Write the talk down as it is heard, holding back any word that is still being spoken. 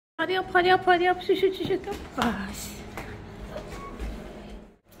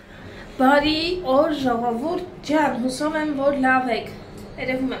Բարի օր ժողովուրդ ջան, հուսով եմ, որ լավ եք։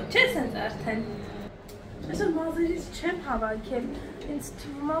 Երևում եմ, չէ՞ սենց արդեն։ Այսօր մազերից չեմ հավաքել, ինձ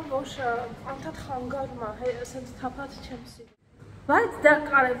թվում է, որ անդադ խանգարում է, սենց թափած չեմ սիրում։ Բայց դա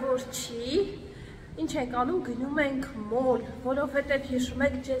կարևոր չի, ինչ ենք անում, գնում ենք մոլ, որովհետև հիշում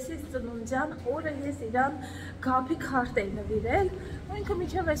եք Ջեսիս ծնունդյան օրը ես իրան գափի քարտ էի նվիրել, ու ինքը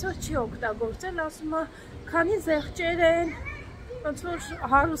մինչև այսօր չի օգտագործել, ասում է, քանի զեղչեր են, ոնց որ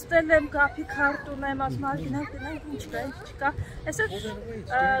հարուստել եմ, գափի քարտ ունեմ, ասում է, գնանք, ինչ կա, ինչ չկա, այսօր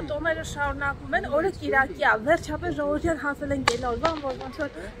տոները շարունակում են, օրը կիրակի է, վերջապես ժողովրդյան հասել ենք էլ օրվան, որ ոնց որ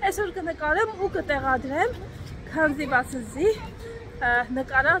այսօր կնկարեմ ու կտեղադրեմ, քանզի վասզի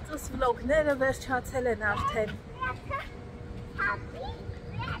նկարածս վլոգները վերջացել են արդեն։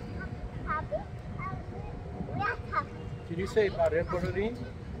 Did you say barre bolorin?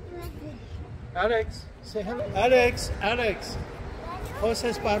 Alex, say hello. Alex.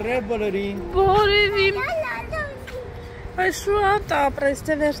 Խոսես barre bolorin. Բորևիմ։ Այսուհա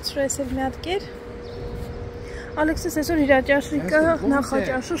տապրեստը վերցրեսել մի հատ կեր։ Ալեքսիս այսօր իր ճաշիկը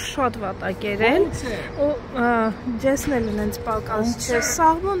նախաճաշը շատ վատ է կերել ու Ջեսն էլ ունենց պակաս չէ,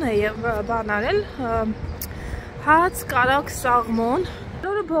 սաղմոն է բան արել, հաց, կարակ, սաղմոն։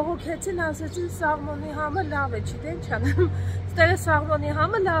 Որը բողոքեցին, ասեցին սաղմոնի համը լավ է չի, դե ինչ անեմ, ստերը սաղմոնի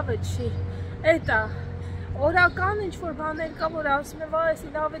համը լավ է չի, էդ է, օրական ինչ-որ բաներ կա, որ ասում է, վա էսի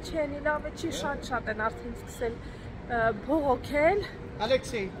լավ է չի, շատ են արդեն սկսել բողոքել։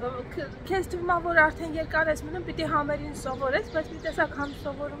 Ալեքսի, քեզ թվում է, որ արդեն երկար ես մնում, պիտի համերին սովորես, բայց մի տեսակ համ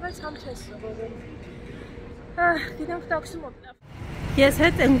սովորում ես, համ չես սովորում։ Գիտենք տաքսի մոտնավ։ Ես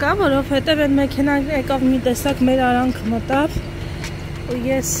հետ ընկա, որովհետև այն մեքենան եկավ մի տեսակ մեր արանք մտավ ու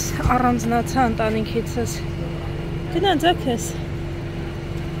ես առանձնացա ընտանիքիցս։ Գնանցա քեզ։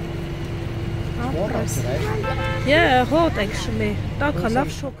 Hot actually, տակա լավ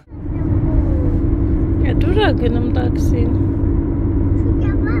շոկ։ Դուր է գնում տաքսին։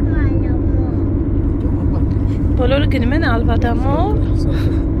 Բոլորը գնում են Ալվադամով,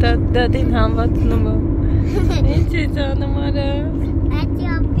 դադին համվածնում է։ Ինչ ես անում արա։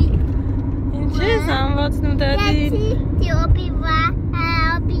 Ինչ ես համվածնում դադին։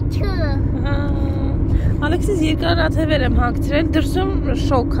 Ալեքսիս երկարաթևեր եմ հագցրել, դրսում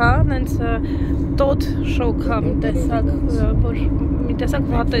շոկ է, նենց տոտ շոկ է մի տեսակ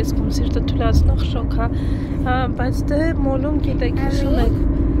վատ է զգում, սիրտը թուլացնող շոկ է, բայց դե մոլում գիտեք հիշում եք,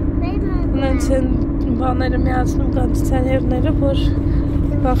 նենց են բաները միացնում կոնդիցիոներները, որ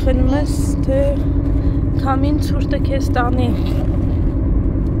վախենում ես, թե քամին ցուրտը քեզ տանի։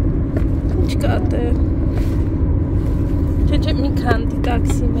 Ինչ կա դե։ Չէ, մի քանդի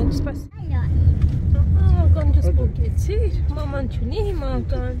տաքսի մեջ, սպասի։ Ականջս պոկեցիր, մաման չունի հիմա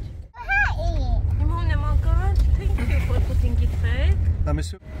ականջ։ Հիմա ունեմ ականջ, thank you for putting it back։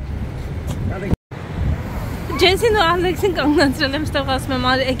 Ջեսին ու Ալեքսին կանգնացրել եմ, ստեղ ասում եմ,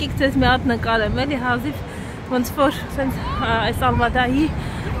 եկեք ձեզ մի հատ նկարեմ, էլի հազիվ ոնց որ այս Ալվադայի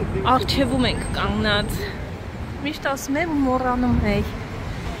առջևում ենք կանգնած։ Միշտ ասում եմ ու մոռանում էի։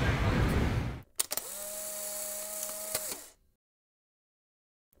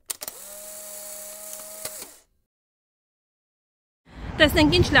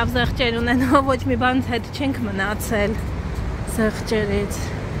 Տեսնենք ինչ լավ զեղչեր ունեն, ոչ մի բանից հետ չենք մնացել զեղչերից,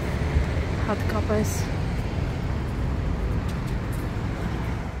 հատկապես։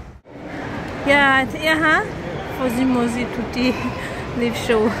 Ահա, ֆոզի տուտի լիվ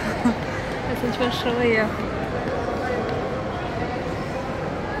շոու, այս ինչ-որ շոու է։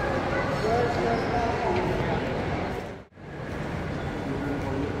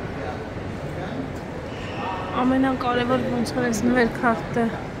 Ամենակարևոր ոնց որ ես նվեր քարտը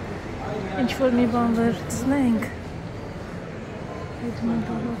ինչ-որ մի բան վերցնենք այդ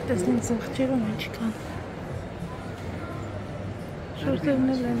մնդալով տեսնենք զեղչերում ինչ կան շորտերն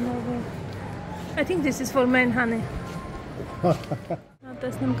էլ են լավը I think this is for men, honey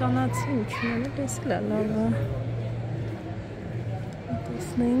տեսնեմ կանացի ինչ ունեն տեսել է լավը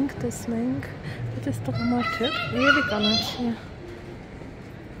տեսնենք այդ ես տղամարդ է եվի կանացի է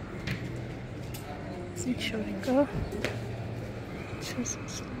Շորիկա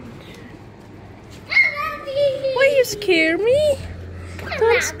Why you scare me?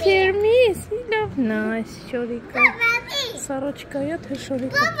 Don't scare me. You love nice, Shorika. Сорочка, ты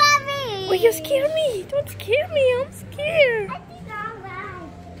Shorika. Why you scare me? Don't scare me. I'm scared.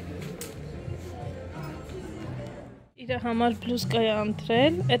 Իր համար բլուզկա է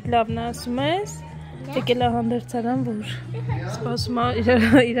ընտրել, այդ լավն ասում ես, եկել է հանդերձարան, որ սպասում է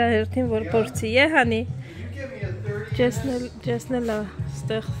իր հերթին, որ փորձի է, հանի։ Ջեսն էլ է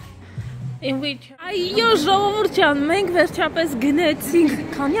ստեղ In which այո ժողովուրդ ջան, մենք վերջապես գնացինք,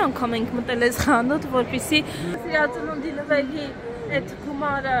 քանի անգամ ենք մտել այս խանութ, որպեսզի սիրածնունդի լվելի այդ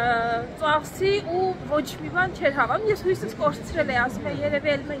գումարը ծախսի ու ոչ մի բան չէր հավանում։ Ես հույսս կորցրել էի, ասում եմ երևի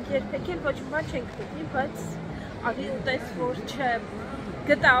էլ մենք երբեք էլ ոչ մի բան չենք գտնի, բայց արի ուտես որ չէ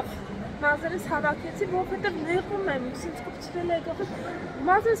գտավ։ Մազերս հավաքեցի, որովհետև նեղում եմ, ինձ կպցրել է գլխը։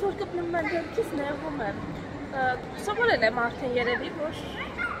 Մազերս որ կպնում եմ դեպքից նեղում եմ։ Սովորել եմ արդեն երևի, որ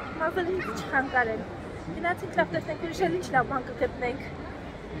մազերից չխանգարել։ Գնացինք լավ տեսնենք, ուրիշ էլ ինչ լավ բան կգտնենք։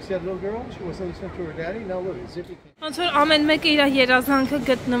 You said little girl, she was listening to her daddy. Now look, Zippy. Ոնց որ ամեն մեկը իր երազանքը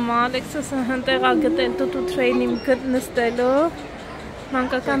գտնում է, Ալեքսասը հնդեղ է գտել տուտու թրեյնին նստելու,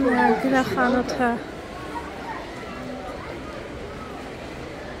 մանկական գրախանութը։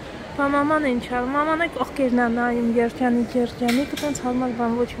 Մաման ինչ ա, մաման է կողքերն է նայում երջանիկ, կտենց հարմար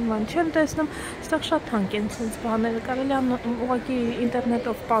բան ոչ մի բան չեմ տեսնում, այստեղ շատ թանկ են ցենց բաները, կարելի է ուղղակի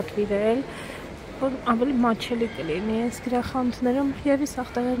ինտերնետով պատվիրել, որ ավելի մաչելի կլինի, այս գրախանութներում եւ իսկ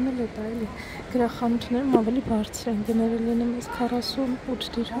ախտեղերն էլ է դա էլի, գրախանութներում ավելի բարձր են գները լինում, այս 48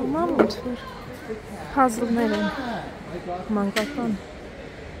 դիրհամ, ոնց որ փազլներ են մանկական։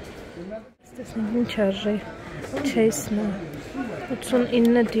 Տեսնենք ինչ արժե, չեսն է,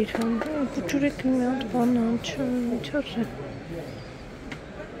 89 դիրհամ, կուճուրիկ մի հատ բան է, ինչ արժե։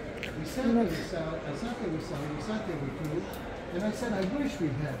 And I said, I wish we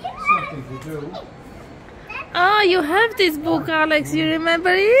had something to do. Ah, you have this book, Alex. You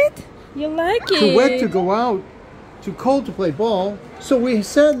remember it? You like it? Too wet to go out, too cold to play ball. So we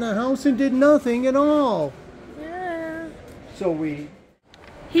sat in the house and did nothing at all. Yeah. So we...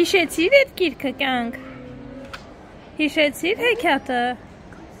 Հիշեցիր այդ գիրքը կյանք։ Հիշեցիր հեքիաթը։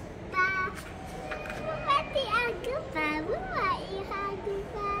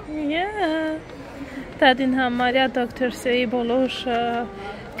 Yeah. Տադին համարյա դոկտոր Սեի բոլոր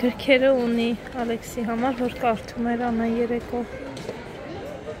գրքերը ունի Ալեքսի համար, որ կարդում էր ամեն երեկո։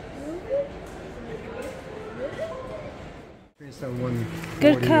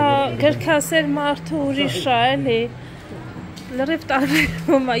 Գրքասեր մարդը ուրիշ է, էլի։ Լրիվ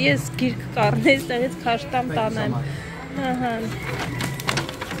տարբերվում է, ես գիրք կառնեի, ստեղից քաշտամ տանեմ։ Ահա։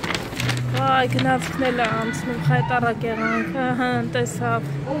 Վայ, գնացքն էլ է անցնում, խայտառակ եղանք, ահա, տեսավ։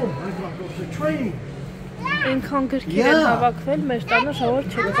 Ինքան գրքեր են հավաքվել, մեր տանը ժողովուրդ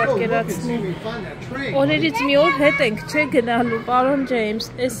չեք պատկերացնի։ Օրերից մի օր հետ ենք, չէ գնալու, պարոն Ջեյմս,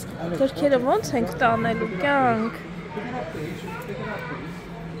 այս գրքերը ոնց ենք տանելու, կյանք։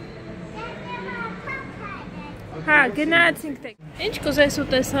 Հա, գնացինք տեք։ Ինչ կուզես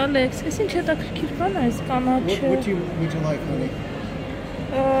ուտես, Ալեքս, ես ինչ հետաքրքիր բան այս կանաչը։ What would you like, honey?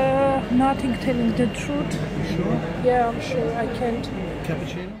 Nothing telling the truth. You sure? Yeah, I'm sure, I can't.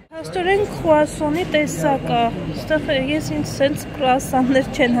 Cappuccino? Աստորեն քրուասոնի տեսակ է, ստեղ ես ինձ սենց քրուասաններ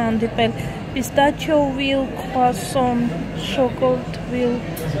չեն հանդիպել, պիստաչիովիլ քրուասոն, շոկոլադվիլ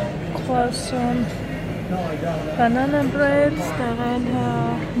քրուասոն, banana bread, ստեղ էլ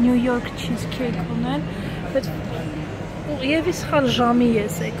New York cheesecake ունել, եւ իսխալ ժամի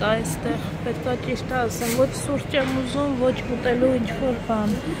ես եկա այստեղ, պետքա ճիշտ ասեմ, ոչ սուրճ եմ ուզում, ոչ ուտելու ինչ-որ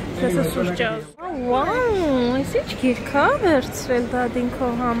բան, ես սուրճ եմ ուզում։ Վաու, այս ինչ գիրք է վերցրել դադին քո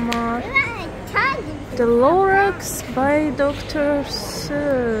համար։ The Lorax by Dr.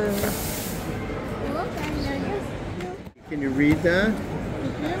 Sir. Can you read that?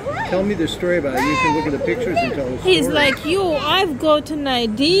 Tell me the story about it. You can look at the pictures and tell the story. He's like you, I've got an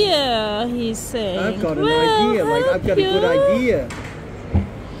idea, he's saying. I've got an idea, like I've got a good idea.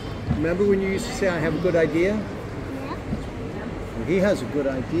 Remember when you used to say, I have a good idea? Yeah. Well, he has a good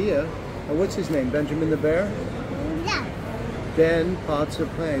idea. And what's his name, Benjamin the Bear? Yeah. Ben pots of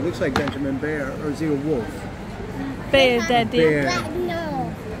playing. Looks like Benjamin Bear, or is he a wolf? Bear, Daddy. Bear.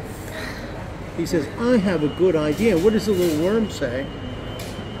 No. He says, I have a good idea. What does the little worm say?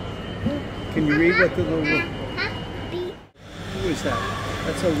 Can you read what the little worm... Who is that?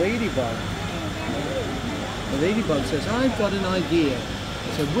 That's a ladybug. The ladybug says, I've got an idea.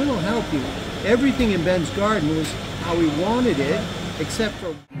 I said, we'll help you. Everything in Ben's garden was how he wanted it, except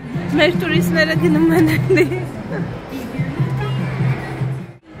for... Մեր տուրիստները գնում են էլի։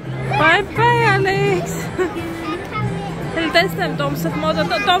 Bye bye, Alex. Էլ տեսնեմ Տոմսըտ մոտը,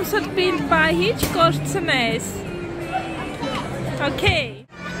 Տոմսըտ պինդ պահի չկորցնես։ Okay.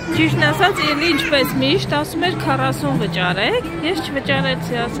 Ճիշտն ասած, էլի ինչպես միշտ, ասում էր 40 վճարեք, ես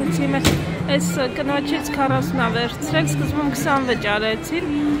չվճարեցի, ասացի իմ այս կնոջից 40-ա վերցրեք, սկզբում 20 վճարեցի,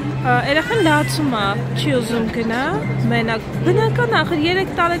 երեխան լացում է, չի ուզում գնա, մենակ, բնական ախր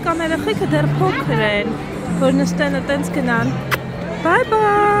 3 տարեկան երեխեքը դեռ փոքր են, որ նստեն տենց գնան, bye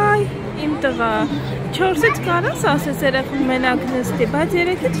bye, իմ տղա, 4-ից կարաս ասես երեխուն մենակ նստի, բայց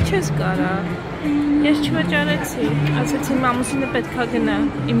 3-ից չես կարա։ Ես չվճարեցի, ասեցի մամուսինը պետքա գնա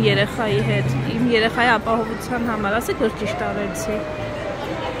իմ երեխայի հետ, իմ երեխայի ապահովության համար, ասեք որ ճիշտ արեցի։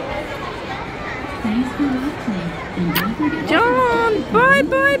 John, bye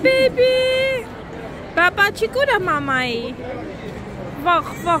bye baby. Papaçik ura mamայի։ Վախ։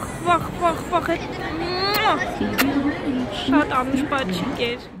 Շատ անուշ պաչիկ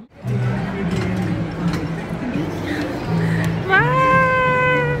էր։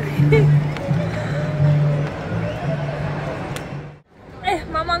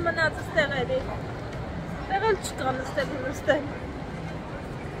 Մաման մնաց ստեղ էլի։ Ստեղ էլ չկա նստել։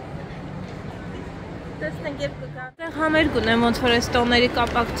 Տեսնենք երբ կգա։ Այդտեղ համերգ ունեմ ոնց որ այս տոների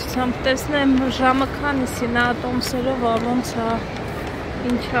կապակցությամբ տեսնեմ ժամը քանիսի նա տոմսերով ոնց է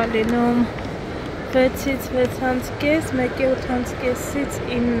ինչ է լինում 6-ից 6:30, 1:30-ից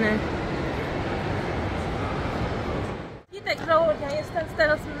 9։ Գիտեք ժողովուրդ, ես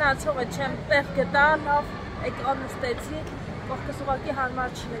ստեղս մնացողը չեմ, տեղ գտա, լավ էկրան նստեցի, կողքս ուղղակի հարմար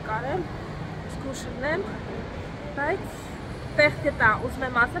չնկարեմ, զգուշ լինեմ, բայց տեղ գտա, ուզում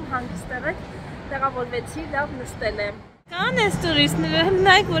եմ ասեմ հանգիստ եղեք, տեղավորվեցի, լավ նստել եմ։ Կան ես տուրիստները,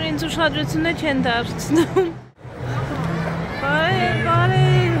 նայք, որ ինձ ուշադրությունը չեն դարձնում։ Բարև։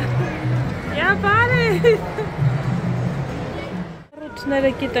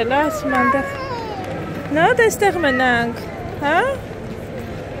 Ռութները գիտել, ասում անդեղ։ Նա դեստեղ մենանք, հա?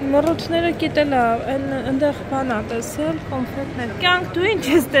 Ռութները գիտել, ընդեղ բան ա տեսել, կոնֆետներ։ Կյանք դու ինչ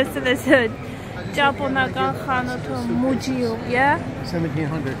ես տեսել ես ճապոնական խանութում, մուջիում, yeah?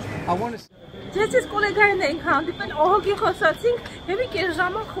 1700. Ես ես կոլեգային ենք հանդիպել, օհոգի խոսացինք և մի կեր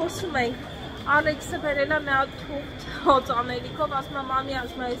ժամը խոսում ենք։ Ալեքսը բերել է մի հատ թուղթ օծանելիքով, ասում է մամի,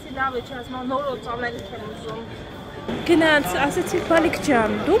 ասում է եսի լավ է չի, ասում է նոր օծանելիք եմ ուզում։ Գնաց, ասեցիք բալիք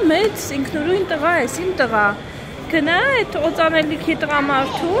ջան, դու մեծ ինքնուրույն տղա ես, իմ տղա։ Գնա այդ օծանելիքի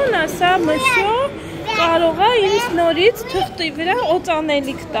տղամարդուն, ասա մշո կարող է ինձ նորից թղթի վրա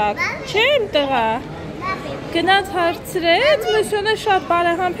օծանելիք տակ, չէ իմ տղա։ Գնաց հարցրեց, մշոնը շատ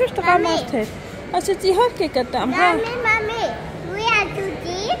բարեհամբեր տղամարդ էր։ Ասեց իհարկե կտամ, հա։ Mami, we have to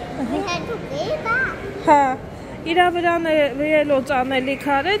give. We have to give back. Հա, իրա վրա էլ օծանելիք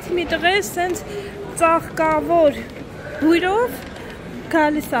արեց, մի տղես սենց ծաղկավոր բույրով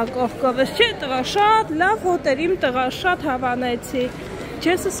գալիս ա կողքովս, չէ տղա, շատ լավ հոտ էր, իմ տղա, շատ հավանեցի։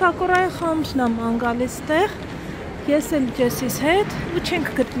 Ջեսը Սակուրայի խանութն ա ման գալիս տեղ, ես էլ Ջեսիս հետ ու չենք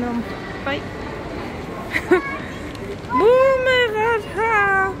գտնում, բայ։ Բում եղար, հա,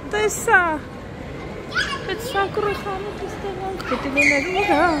 տեսա։ Այդ Սակուրի խանութ ստեղանք պետի լիներ ուր,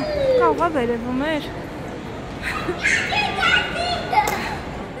 հա, կաղա վերևում էր։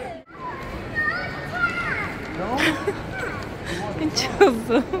 Ինչ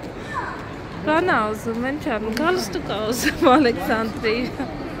ուզում։ Բանա ուզում, են չարում, գալստուկ ա ուզում Ալեքսանդրի։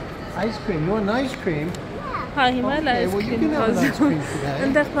 Ice cream, you want ice cream? Հա, հիմա էլ այսքրիմ ուզում։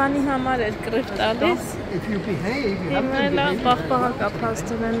 Ընդեղ բանի համար էր կրիվ տալիս։ If you behave, you have Հիմա to էլ behave. բաղբաղակա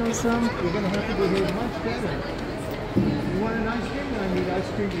փաստուն են ուզում։ You're going to have to behave much better. You want an ice cream? I need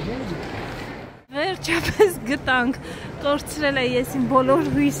ice cream behavior. Վերջապես գտանք, կորցրել է ես իմ բոլոր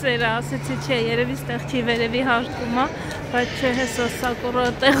հույսերը, ասեցի չէ, երևի ստեղ չի վերևի հարկում է, բայց չէ հեսո Սակուրը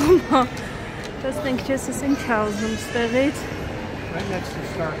տեղում է։ Տեսնենք չես ես ինչ ա ուզում ստեղից։ Right next to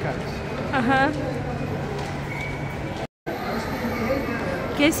Star Cuts. Ահա։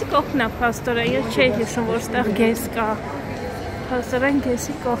 Գեսի կողքն է պաստորը, ես չէի հիշում, որ ստեղ գես կա։ Պաստորեն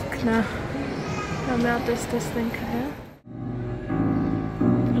գեսի կողքն է։ Դա մի հատ ես տեսնենք, հա։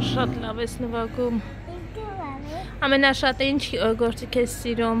 Շատ լավ ես նվագում։ Ամենաշատը ինչ գործիք ես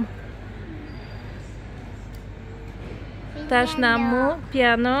սիրում։ Դաշնամու,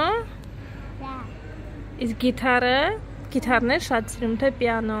 պիանո, իսկ գիտարն է շատ սիրում, թե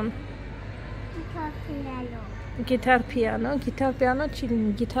պիանոն։ Գիտար պիանո չի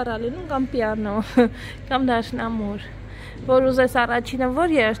լինում, գիտարա լինում կամ պիանո, կամ դաշնամուր։ Որ ուզես առաջինը, որ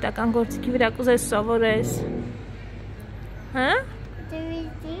երաժշտական գործիքի վրա կուզես սովորես։ Հա?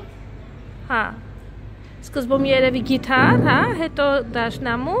 Հա, սկզբում երևի գիտար, հա, հետո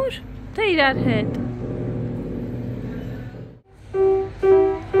դաշնամուր, թե իրար հետ։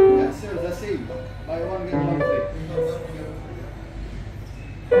 That's it. Buy one, get one free.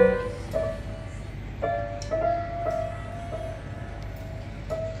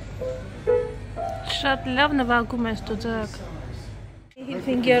 Շատ լավ նվագում ես դու ձակ։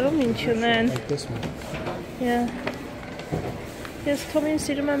 Հիլֆինգերում ինչ ունեն։ Like this one. Yeah. Ես Թոմին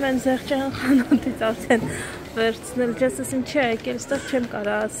սիրում եմ այն զեղչային խանութից արդեն վերցնել, ջես ասին չի եկել, ստեղ չեմ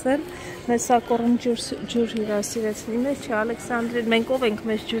կարա ասեմ, մեզ սակորում ջուր հյուրասիրեցնի մեզ, չէ Ալեքսանդրին, մենք ով ենք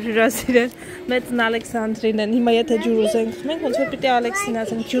մեզ ջուր հյուրասիրել, մեծն Ալեքսանդրին են, հիմա եթե ջուր ուզենք մենք, ոնց որ պիտի Ալեքսին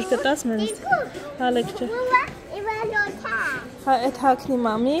ասենք, ջուր կտաս մենց, Ալեք չէ, հա էդ հակնի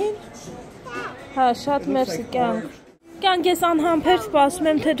մամին, հա շատ մերսի կյանք, կյանք ես անհամբեր սպասում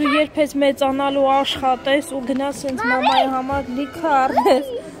եմ, թե դու երբ ես մեծանալու աշխատես ու գնաս ինձ մամայի համար լիքը առնես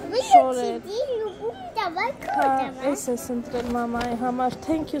շորեր, ես ես ընտրել մամայի համար,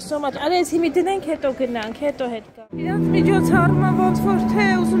 thank you so much, արի ես հիմի դնենք հետո գնանք, հետո հետ կա իրանց միջոցառումը ոնց որ թե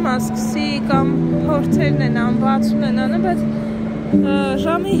ուզում ասկսի կամ փորձերն են անբացում են անը, բայց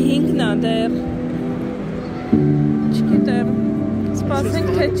ժամի 5-ն ա դեռ չգիտեմ,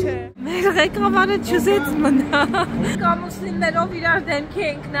 սպասենք թե չէ մեր ղեկավարը չուզեց մնա կամուսլիններով իրար դեմքի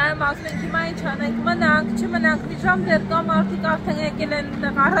ենք նայում, ասում ենք հիմա ինչ անենք, մնանք, չմնանք, մի ժամ դեռ կամ արդիկ արդեն եկել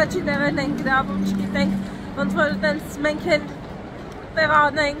են առաջի տեղերն են գրավում, չգիտենք, ոնց որ մենք էլ տեղ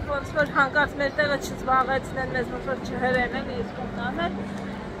անենք, ոնց որ հանկարծ մեր տեղը չզբաղեցնեն, մեզ ոնց որ չհրեղեն, ես կողնանել,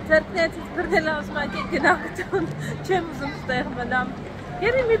 ձերքներցից բրդել ասում եք գնանք տուն, չեմ ուզում տեղ մնամ,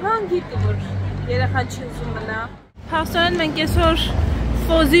 երի մի բան գիտի, որ երեխան չի ուզում մնա, փաստորեն մենք այսօր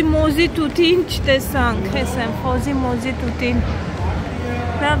Ֆոզի մոզի տուտին չտեսանք, ես եմ ֆոզի մոզի տուտին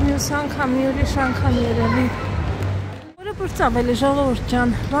լավ մյուս անգամ, մի ուրիշ անգամ երևի Որը բրծավ էլի ժողովուրդ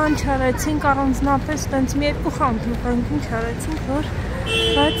ջան, բան չարեցինք առանձնապես տենց մի երկու խանութ ինչ արեցինք, որ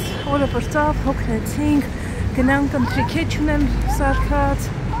բայց օրը բրծավ, հոգնեցինք, գնանք ընտրիք չունեմ սարքած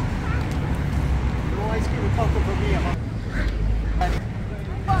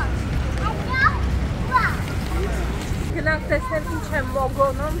Գնանք տեսնել ինչ եմ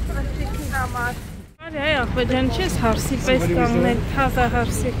մոգոնում ընտրիքի համար Արի այ աղբե ջան չես հարսի պես կանգնել, թազա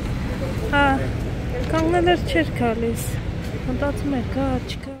հարսի Հա, կանգնել էր չեր գալիս Մտածում էր կա,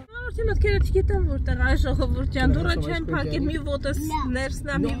 չկա Արդի մտքերը չգիտեմ որտեղ այ ժողովուրդ ջան Դուռը չեմ փակել մի ոտս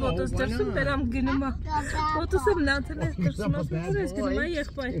ներսնա, մի ոտս դրսում բերամ գնում Ոտս եմ նացել ես դրսում ասում որ ես գնում այ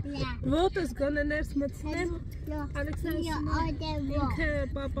եղբայր Ոտս գոնե ներս մտցնեմ Ալեքսանդրը ինքը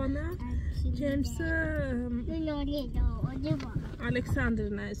պապանա Ջեյմսը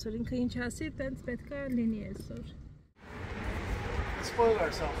Ալեքսանդրն է այսօր, ինքը ինչ ասի, տենց պետք է լինի այսօր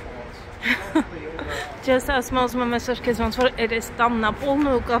Ջես ասում եմ այսօր քեզ ոնց որ երեստամն ա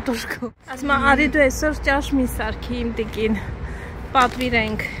պոլնու կատուշկու Ասում արի դու այսօր ճաշ մի սարքի իմ տիկին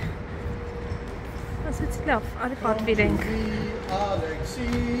Պատվիրենք Ասեցի լավ, արի պատվիրենք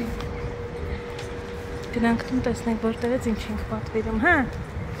Գնանք տուն տեսնենք որտեղից ինչ ենք պատվիրում, հա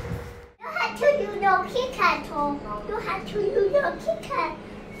You had to use your keypad.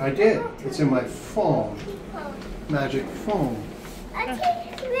 I did. It's in my phone. Magic phone.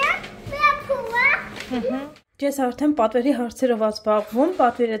 Ես արդեն պատվերի հարցերով զբաղվում,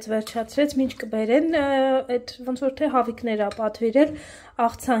 պատվիրեց վերջացրեց, մինչ կբերեն, այդ ոնց որ թե հավիկներ ա պատվիրել,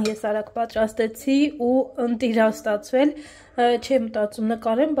 աղցան ես արագ պատրաստեցի ու ընտիրաստացվել, չեմ մտածում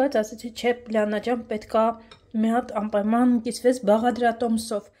նկարեմ, բայց ասեցի չէ, Լիանա ջան, պետքա մի հատ անպայման կիսվես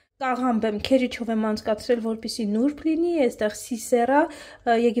բաղադրատոմսով Կաղամբ եմ, քերիչով եմ անցկացրել, որպեսզի նուրբ լինի, այստեղ սիսերա,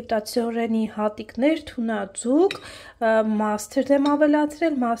 եգիպտացիորենի հատիկներ, թունաձուկ, մաստերդ եմ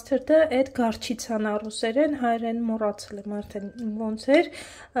ավելացրել, մաստերդը այդ գարչիցան ռուսերեն, հայերեն մոռացել եմ արդեն ոնց էր,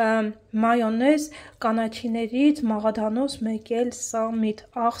 մայոնեզ, կանաչիներից, մաղադանոց, մեկ էլ սա միտ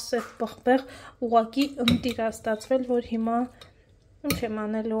աղսև պղպեղ, ուղակի ընտիրաստացվել, որ հիմա ինչ եմ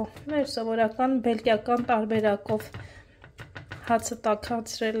անելու, մեր սովորական բելգիական տարբերակով Հացը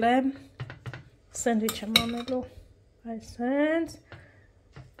տաքացրել եմ, սենդվիչ եմ անելու, այսենց,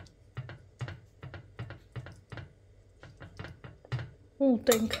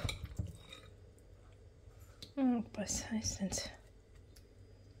 ուտենք, այսենց,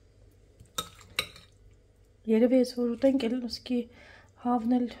 երևի ես որ ուտենք, էլ ուսկի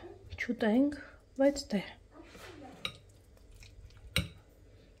հավնել չուտենք, բայց դե,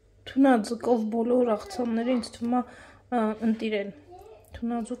 թունաձկով բոլոր աղցանները ինձ թվում է ընտիրեն,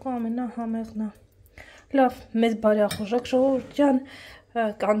 թունաձուկը ամենա համեղնա, լավ, մեզ բարյախոժակ ժողովուրդ ջան,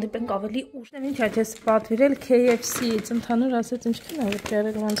 կանդիպենք ավելի ուշ, ինչ այդ ես պատվիրել KFC-ից, ընդհանուր ասեց ինչքան է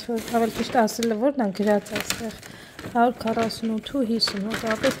վճարել, ոնց որ ավելի ճիշտ ասելը որն է գրած այստեղ 148.50,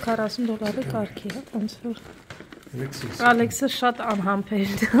 հոտապես $40 կարգի, ոնց որ Ալեքսը շատ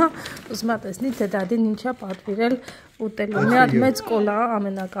անհամբեր է, ուզում տեսնի թե դադին ինչա պատվիրել ուտելու, մի հատ մեծ կոլա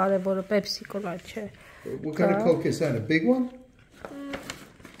ամենակարևորը, Pepsi կոլա չէ What kind of Coke is that? A big one?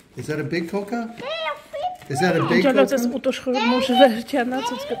 Is that a big Coca? Is that a big Coca? Ջալոց ուտոշխոր մոժվեր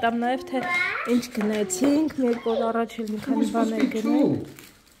չանացուց կտամ նաև թե ինչ գնեցինք, մի երկու օր առաջ էլ մի քանի բաներ գնենք։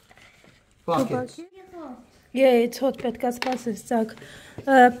 It's hot պետք է սպասես ցակ։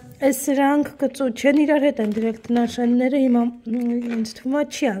 Այս սրանք կծու չեն իրար հետ են դրել տնաշենները հիմա ինձ թվում է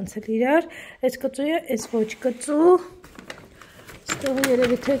չի անցել իրար։ Այս կծուը, այս ոչ կծու։ Ստեղ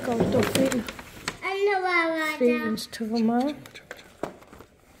երևի թե կարտոֆիլ։ Ինձ թվում է։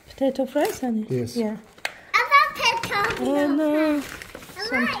 Potato fries, honey? Yes. Yeah. I love potato.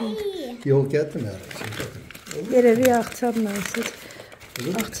 Something. You'll get them at it. Երևի աղցանն է ասել։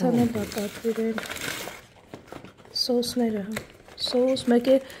 Աղցանը բատատվիրել։ Սոսները, սոս, մեկ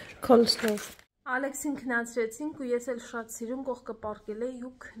է coleslaw։ Ալեքսին քնացրեցինք ու ես էլ շատ սիրում կողքը պարկել էի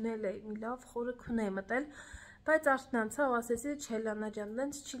ու քնել էի, մի լավ խորը քուն էի մտել, բայց արթնանցա ու ասեցի չէ Լանա ջան,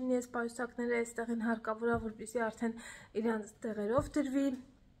 դենց չի լինի այս պայուսակները այստեղին հարկավոր է, որպեսզի արդեն իրանց տեղերով դրվի։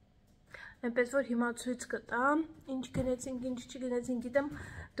 Այնպես որ հիմա ցույց կտամ, ինչ գնեցինք, ինչ չգնեցինք, գիտեմ,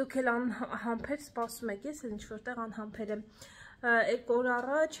 դուք էլ անհամբեր սպասում եք, ես էլ ինչ որտեղ անհամբեր եմ։ 2 օր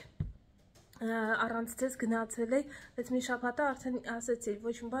առաջ առանց ձեզ գնացել էի, բայց մի շաբաթ արդեն ասեցի,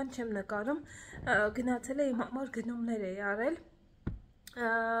 ոչ մի բան չեմ նկարում, գնացել էի իմ համար գնումներ էի արել։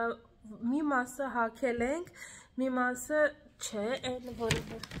 Մի մասը հագել ենք, մի մասը չէ, այն որը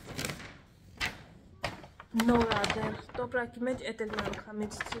նորադեր, տոպրակի մեջ էդ էլ մի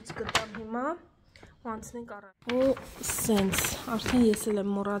անգամից ցույց կտամ հիմա, ու անցնենք առանց։ Ու սենց, արդեն ես էլ եմ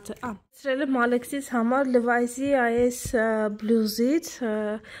մոռացել։ Սրել եմ Ալեքսիս համար Լվայսի այս բլյուզից,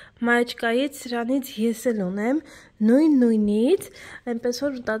 մայաճկայից, սրանից ես էլ ունեմ, նույնից, այնպես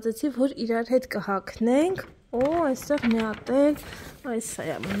որ մտածեցի, որ իրար հետ կհագնենք, ու այստեղ մի հատ էլ, այս սա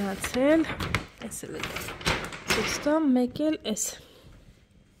է մնացել, այս էլ է ցույց տամ, մեկ էլ այս։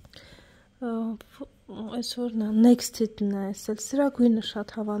 Այս որն է, next-ին է, սրա գույնը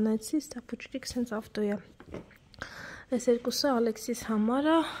շատ հավանեցի, ստա պուճրիկ սենց ավտոյա։ Այս երկուսը Ալեքսիս համար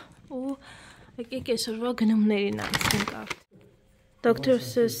է, ու եկեք այսօրվա գնումներին անցնենք արդ։ Dr.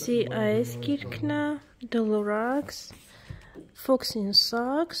 Seuss-ի այս գիրքն է, Dolorax, Fox in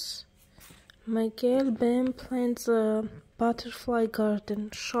Socks, մեկ էլ Ben Plain's Butterfly Garden,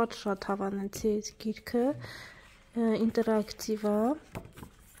 շատ հավանեցի այս գիրքը, ինտերակտիվ է,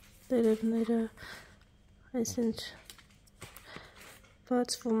 տերևները այս ինչ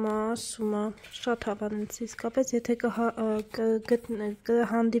բացվում է, ասում է, շատ հավանեցի իսկապես, եթե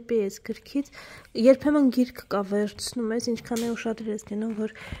կհանդիպի ես գրքից, երբեմն գիրք կա վերցնում ես, ինչքան է ուշադրել ես լինում,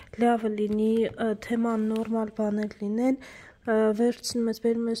 որ լավը լինի, թեման նորմալ բաներ լինեն, վերցնում ես,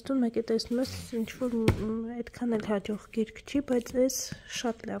 բերում ես տուն, մեկ է տեսնում ես, ինչ-որ այդքան էլ հաջող գիրք չի, բայց ես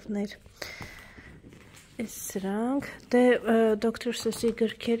շատ լավներ։ Այս սրանք, դե Dr. Seuss-ի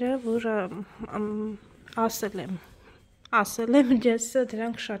գրքերը, որ ասել եմ, ջեսը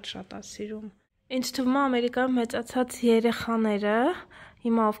դրանք շատ ասիրում։ Ինձ թվում է Ամերիկայում մեծացած երեխաները,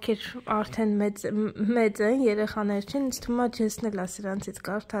 հիմա ովքեր արդեն մեծ են, երեխաներ չեն, ինձ թվում է ջեսն էլ է սրանցից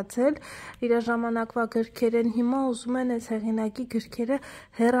կարդացել, իր ժամանակվա գրքեր են, հիմա ուզում են այս հեղինակի գրքերը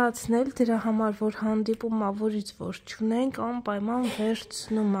հեռացնել, դրա համար, որ հանդիպում է, որից որ չունենք, անպայման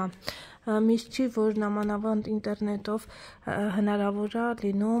վերցնում է։ Միշտ չի, որ նամանավանդ ինտերնետով հնարավոր է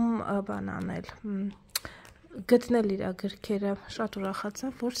լինում բան անել, գտնել իր գրքերը, շատ ուրախացա,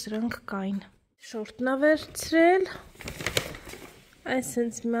 որ սրանք կային։ Շորտնա վերցրել,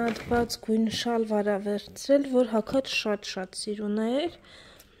 այսենց մի հատ բաց գույն շալվարա վերցրել, որ հագած շատ սիրուն էր,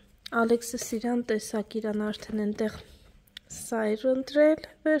 Ալեքսը սիրան տեսակ, իրան արդեն ենտեղ սայր ընտրել,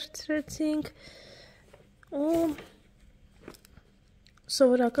 վերցրեցինք, ու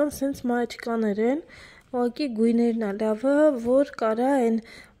սովորական սենց մայաճկաներ են, ուղղակի գույներն է լավը, որ կարա այն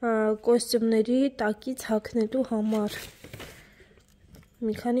կոստյումների տակից հագնելու համար։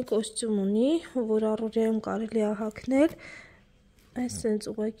 Մի քանի կոստյում ունի, որ առօրյայում կարելի է հագնել, այս սենց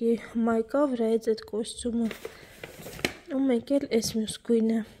ուղղակի մայկա վրայից այդ կոստյումը, ու մեկ էլ այս մյուս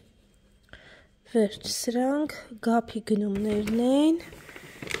գույնը։ Վերջ, սրանք գափի գնումներն էին,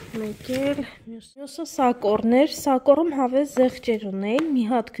 մեկ էլ մյուսը սակորներ, սակորում հավես զեղջեր ունեին, մի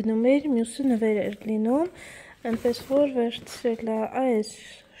հատ գնում էր, մյուսը նվեր էր լինում, այնպես որ վերցրել է այս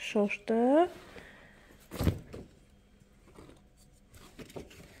շորտը,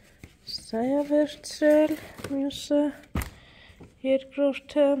 սա է վերցրել, մյուսը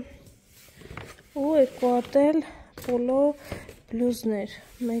երկրորդը, ու երկու հատ էլ պոլո բլյուզներ,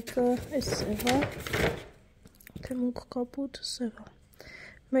 մեկը այս սևա, թե մուկ կապուտ սևա։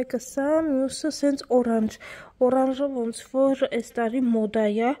 Մեկը սա, մյուսը սենց օրանջ, օրանժը ոնց որ այս տարի մոդա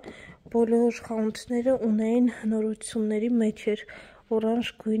է, բոլոր խանութները ունեին նորությունների մեջ էր օրանջ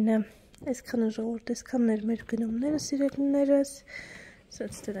գույնը, այսքանը ժողովուրդ, այսքանն էր մեր գնումները սիրելիներս,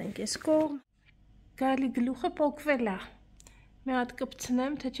 սենց դրանք ես կողմ, գալի գլուխը պոկվել է, մի հատ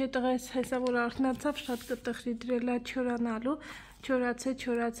կպցնեմ, թե չէ տղես հեսա որ արթնացավ շատ կտխրի դրելա չորանալու,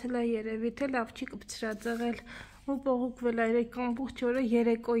 չորացել է երևի, թե լավ չի կպցրած եղել ու պողուկվել է 3 ամբողջ օրը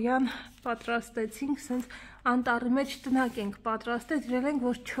երեկոյան պատրաստեցինք, սենց անտառի մեջ տնակ ենք պատրաստել, դրել ենք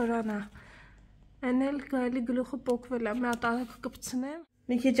որ չորանա, են էլ գայլի գլուխը պոկվել է, մի հատ արագ կպցնեմ,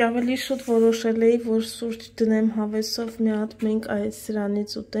 մի քիչ ավելի շուտ որոշել էի, որ սուրճ դնեմ հավեսով, մի հատ մենք այս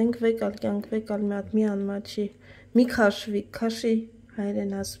սրանից ուտենք, վեկալ կյանք, վեկալ մի հատ մի անմաչի, մի քաշվի, քաշի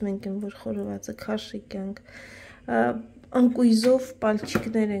հայերեն ասում ենք են, որ խորովածը քաշի կյանք, անկույզով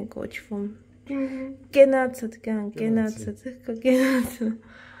պալչիկներ են կոչվում, կենացդ կյանք, կենացդ,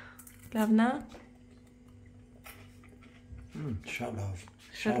 լավնա? Շալավ,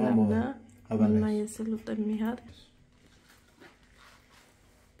 շալավնա, հիմա ես էլ ուտեմ մի հատ,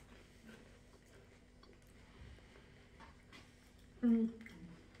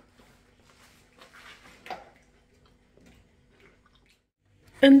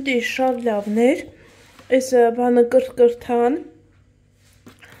 ընտի շատ լավներ, այս բանը կրթան,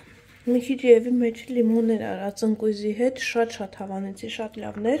 մի քիչ եվի մեջ լիմոն էր արած ընկույզի հետ, շատ հավանեցի, շատ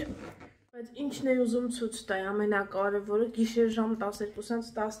լավներ, բայց ինչն էր ուզում ցույց տալ ամենակարևորը, գիշեր ժամ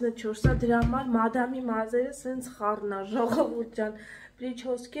 12:14-ը դրա համար մադամի մազերը սենց խառնա, ժողովուրդ ջան,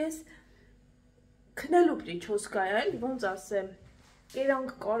 պրիչոսկես, քնելու պրիչոսկա է, ոնց ասեմ, կերանք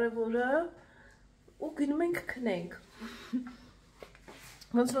կարևորը ու գնում ենք քնենք,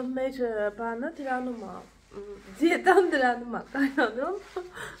 ոնց որ մեր բանը դրանում է, դիետան դրանում է կայանում,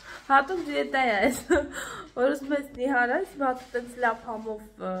 հատուկ դիետա է այս, որ ուզում ես նիհար այս, մատ տենց լավ համով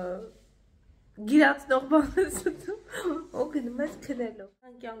գիրացնող բան ես ուտում, ու գնում ես քնելու,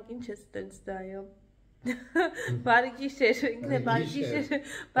 կյանք ինչ ես տենց դայում, բարի գիշեր, ինքն է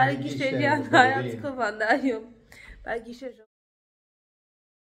բարի գիշերյան հայացքով անայում, բարի գիշեր